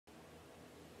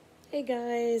Hey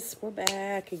guys, we're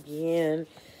back again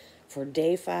for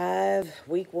day 5,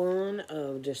 week 1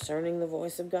 of Discerning the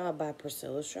Voice of God by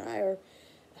Priscilla Shirer.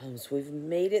 So we've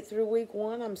made it through week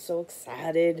 1. I'm so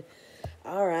excited.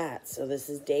 All right, so this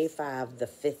is day 5, the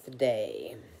 5th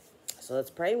day. So let's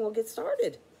pray and we'll get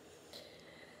started.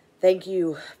 Thank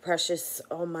you, precious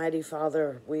Almighty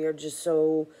Father. We are just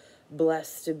so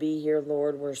blessed to be here,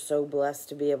 Lord. We're so blessed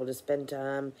to be able to spend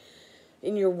time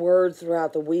in your word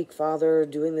throughout the week, Father,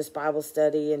 doing this Bible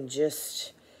study and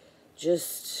just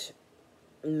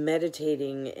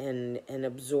meditating and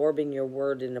absorbing your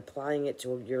word and applying it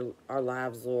to our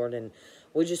lives, Lord. And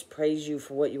we just praise you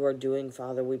for what you are doing,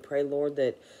 Father. We pray, Lord,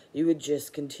 that you would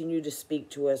just continue to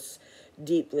speak to us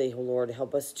deeply, Lord.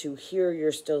 Help us to hear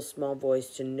your still small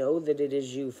voice, to know that it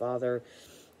is you, Father,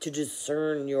 to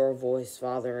discern your voice,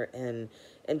 Father, and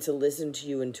to listen to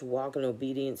you and to walk in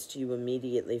obedience to you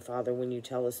immediately, Father, when you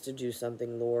tell us to do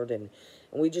something, Lord. And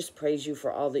we just praise you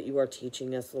for all that you are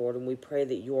teaching us, Lord, and we pray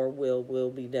that your will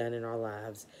be done in our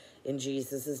lives. In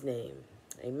Jesus' name,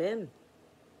 amen.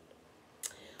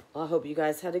 I hope you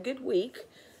guys had a good week.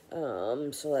 So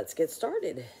let's get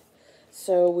started.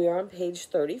 So we are on page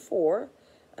 34,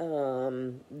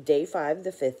 day 5,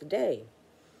 the 5th day.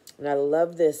 And I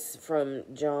love this from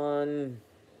John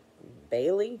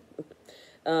Bailey.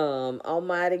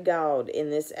 Almighty God,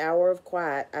 in this hour of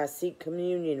quiet, I seek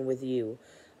communion with you.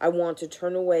 I want to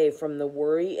turn away from the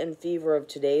worry and fever of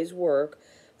today's work,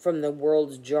 from the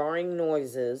world's jarring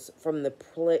noises, from the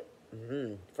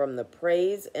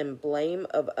praise and blame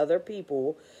of other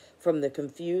people, from the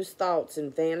confused thoughts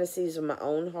and fantasies of my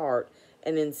own heart,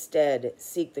 and instead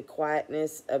seek the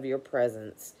quietness of your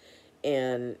presence.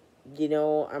 And you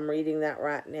know, I'm reading that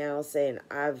right now saying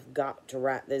I've got to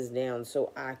write this down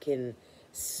so I can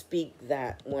speak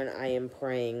that when I am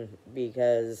praying,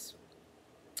 because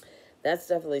that's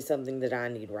definitely something that I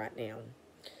need right now.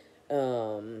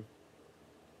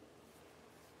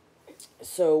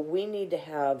 So we need to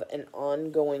have an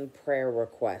ongoing prayer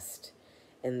request,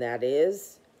 and that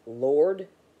is, Lord,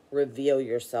 reveal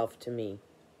yourself to me.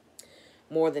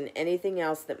 More than anything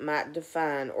else that might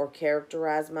define or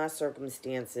characterize my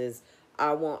circumstances,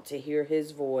 I want to hear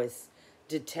his voice,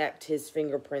 detect his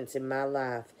fingerprints in my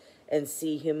life, and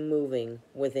see him moving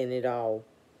within it all.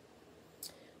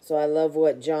 So I love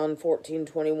what John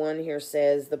 14:21 here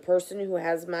says. The person who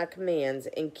has my commands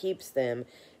and keeps them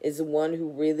is the one who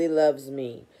really loves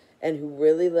me. And who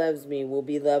really loves me will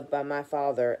be loved by my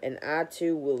Father, and I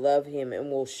too will love him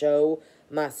and will show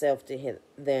myself to him.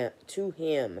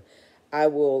 I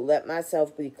will let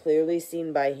myself be clearly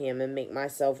seen by him and make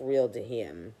myself real to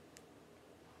him.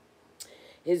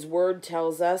 His word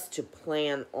tells us to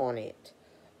plan on it,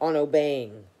 on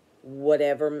obeying,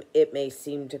 whatever it may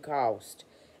seem to cost,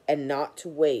 and not to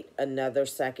wait another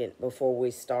second before we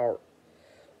start.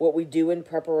 What we do in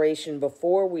preparation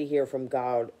before we hear from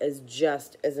God is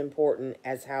just as important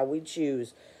as how we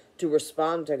choose to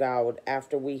respond to God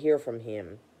after we hear from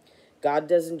him. God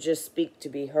doesn't just speak to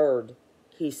be heard,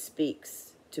 he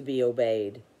speaks to be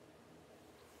obeyed.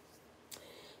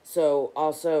 So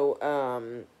also,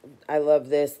 I love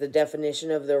this. The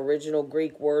definition of the original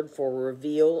Greek word for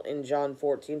reveal in John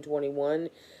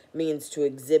 14:21 means to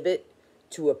exhibit,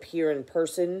 to appear in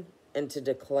person, and to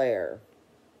declare.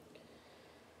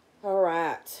 All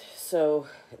right. So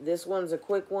this one's a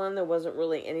quick one. There wasn't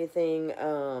really anything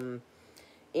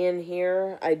in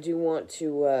here. I do want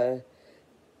to,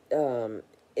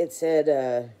 it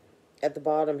said at the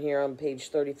bottom here on page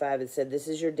 35, it said, this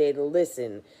is your day to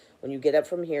listen. When you get up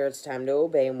from here, it's time to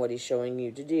obey in what he's showing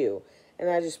you to do. And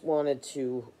I just wanted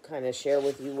to kind of share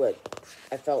with you what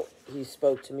I felt he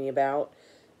spoke to me about.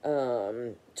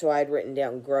 So I had written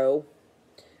down grow,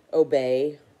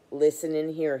 obey, listen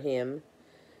and hear him,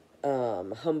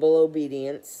 humble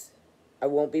obedience. I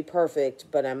won't be perfect,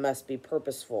 but I must be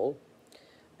purposeful.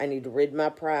 I need to rid my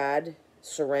pride,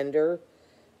 surrender,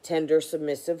 tender,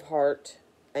 submissive heart.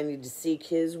 I need to seek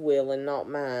his will and not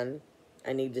mine.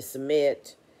 I need to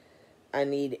submit. I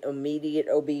need immediate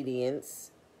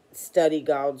obedience, study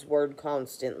God's word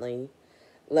constantly,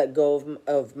 let go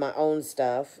of my own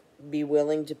stuff, be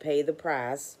willing to pay the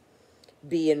price,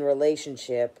 be in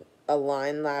relationship,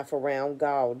 align life around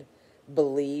God,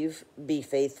 believe, be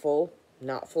faithful,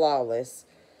 not flawless,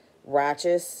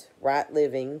 righteous, right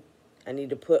living. I need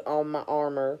to put on my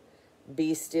armor,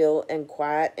 be still and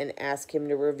quiet, and ask him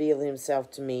to reveal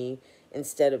himself to me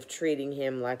instead of treating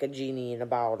him like a genie in a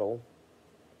bottle.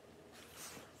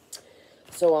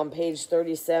 So on page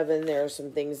 37, there are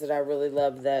some things that I really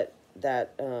love that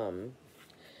her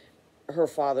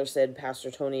father said, Pastor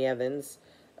Tony Evans.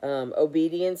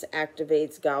 Obedience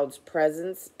activates God's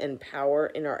presence and power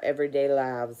in our everyday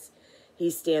lives. He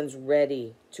stands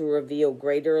ready to reveal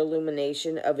greater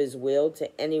illumination of his will to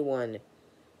anyone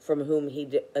from whom he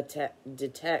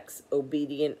detects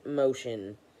obedient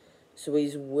motion. So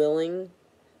he's willing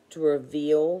to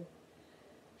reveal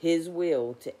his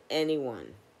will to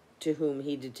anyone to whom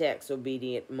he detects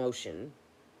obedient motion.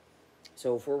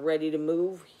 So if we're ready to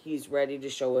move, he's ready to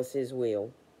show us his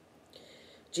will.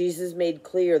 Jesus made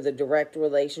clear the direct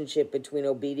relationship between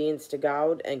obedience to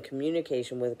God and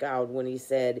communication with God when he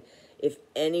said, "If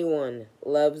anyone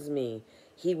loves me,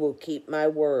 he will keep my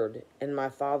word, and my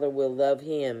Father will love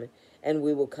him, and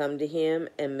we will come to him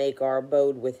and make our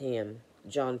abode with him."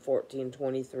 John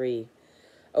 14:23.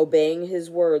 Obeying his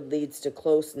word leads to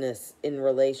closeness in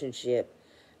relationship.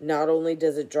 Not only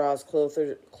does it draw us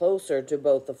closer to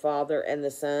both the Father and the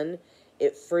Son,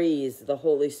 it frees the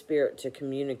Holy Spirit to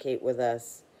communicate with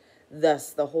us.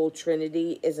 Thus, the whole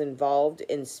Trinity is involved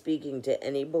in speaking to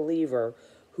any believer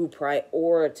who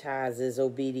prioritizes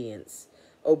obedience.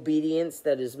 Obedience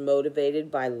that is motivated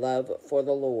by love for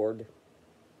the Lord.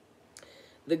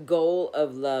 The goal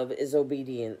of love is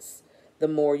obedience. The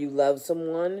more you love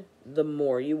someone, the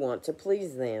more you want to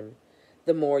please them.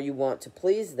 The more you want to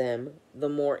please them, the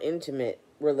more intimate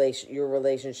your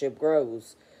relationship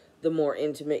grows. The more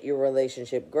intimate your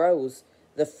relationship grows,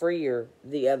 the freer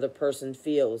the other person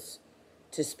feels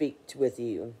to speak with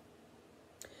you.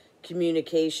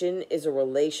 Communication is a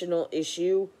relational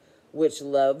issue in which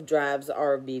love drives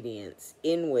our obedience.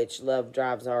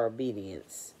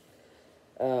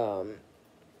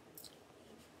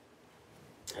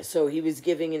 So he was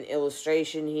giving an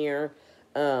illustration here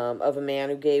of a man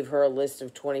who gave her a list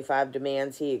of 25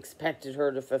 demands he expected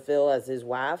her to fulfill as his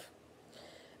wife.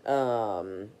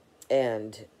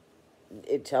 And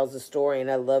it tells a story,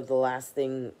 and I love the last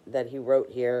thing that he wrote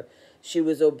here. She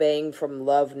was obeying from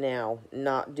love now,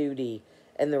 not duty,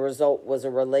 and the result was a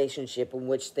relationship in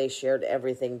which they shared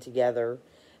everything together.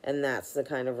 And that's the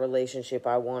kind of relationship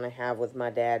I want to have with my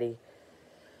daddy.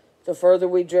 The further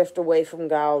we drift away from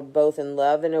God, both in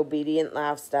love and obedient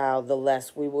lifestyle, the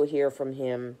less we will hear from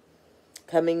him.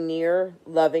 Coming near,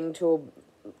 loving to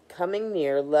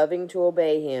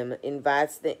obey him,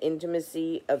 invites the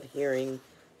intimacy of hearing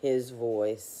his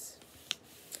voice.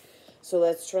 So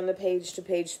let's turn the page to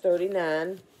page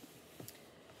 39.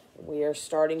 We are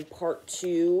starting part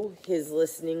 2, his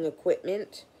listening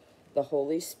equipment, the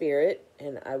Holy Spirit,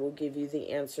 and I will give you the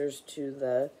answers to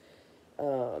the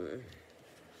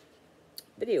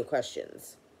video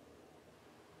questions.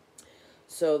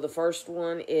 So the first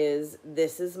one is,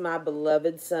 "This is my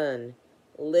beloved Son.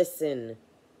 Listen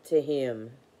to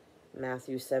him."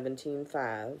 Matthew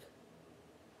 17:5.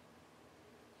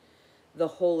 The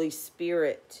Holy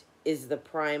Spirit is the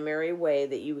primary way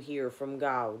that you hear from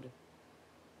God.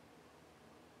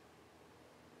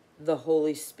 The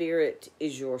Holy Spirit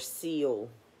is your seal.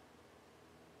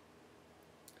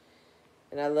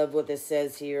 And I love what this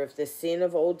says here. If the sin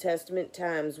of Old Testament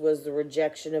times was the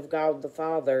rejection of God the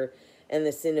Father, and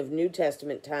the sin of New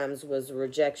Testament times was the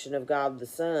rejection of God the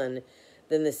Son,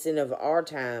 then the sin of our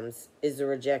times is the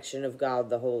rejection of God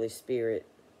the Holy Spirit.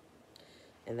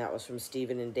 And that was from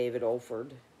Stephen and David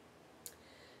Olford.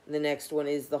 And the next one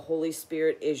is, the Holy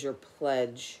Spirit is your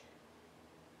pledge.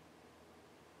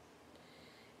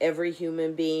 Every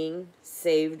human being,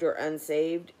 saved or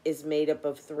unsaved, is made up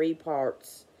of 3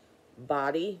 parts: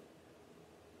 body,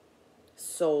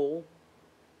 soul,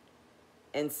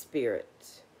 and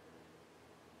spirit.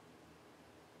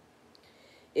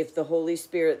 If the Holy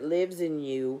Spirit lives in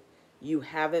you, you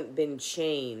haven't been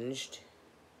changed.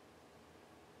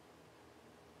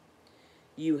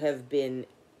 You have been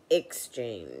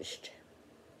exchanged.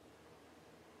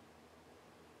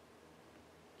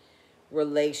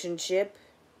 Relationship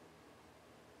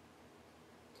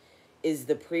is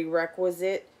the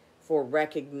prerequisite for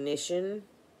recognition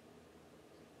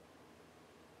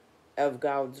of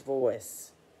God's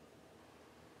voice.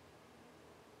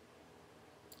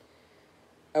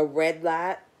 A red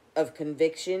light of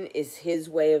conviction is his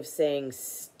way of saying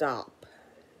stop.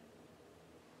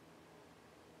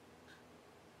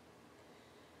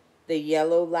 The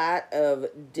yellow light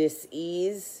of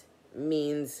dis-ease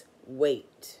means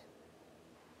wait.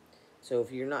 So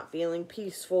if you're not feeling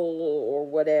peaceful or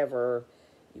whatever,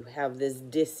 you have this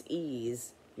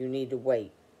dis-ease, you need to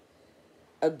wait.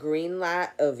 A green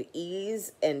light of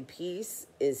ease and peace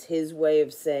is his way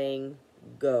of saying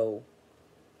go.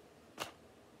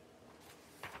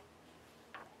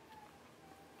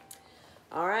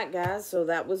 All right, guys, so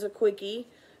that was a quickie.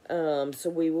 So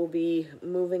we will be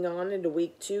moving on into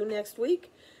week 2 next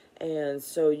week. And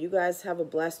so you guys have a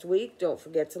blessed week. Don't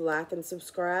forget to like and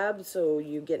subscribe so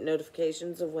you get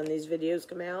notifications of when these videos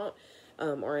come out,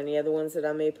 or any other ones that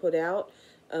I may put out.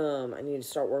 I need to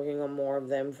start working on more of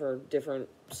them for different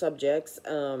subjects.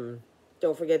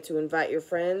 Don't forget to invite your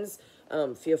friends.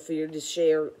 Feel free to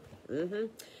share.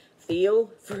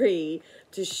 Feel free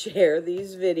to share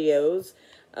these videos.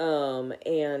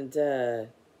 And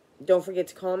don't forget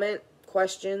to comment,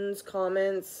 questions,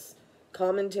 comments,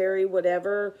 commentary,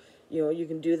 whatever. You know, you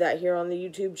can do that here on the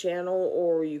YouTube channel,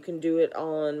 or you can do it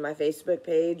on my Facebook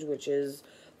page, which is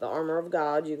The Armor of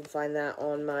God. You can find that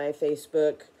on my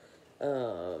Facebook.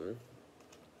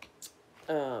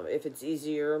 If it's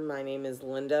easier, my name is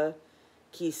Linda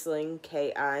Kiesling,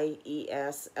 Kiesling,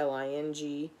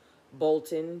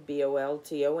 Bolton,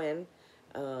 Bolton.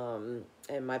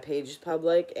 And my page is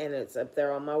public, and it's up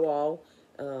there on my wall.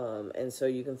 And so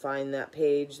you can find that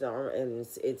page, and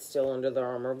it's still under the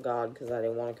Armor of God, because I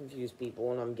didn't want to confuse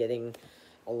people, and I'm getting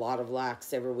a lot of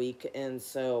likes every week. And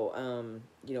so,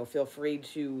 you know, feel free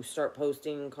to start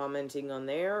posting and commenting on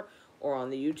there or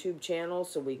on the YouTube channel,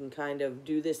 so we can kind of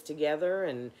do this together.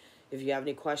 And if you have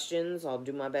any questions, I'll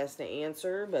do my best to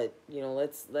answer. But, you know,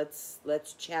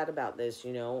 let's chat about this,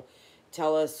 you know.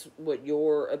 Tell us what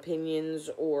your opinions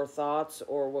or thoughts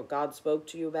or what God spoke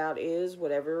to you about is,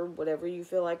 whatever you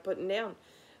feel like putting down.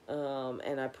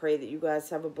 And I pray that you guys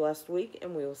have a blessed week,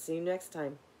 and we will see you next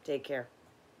time. Take care.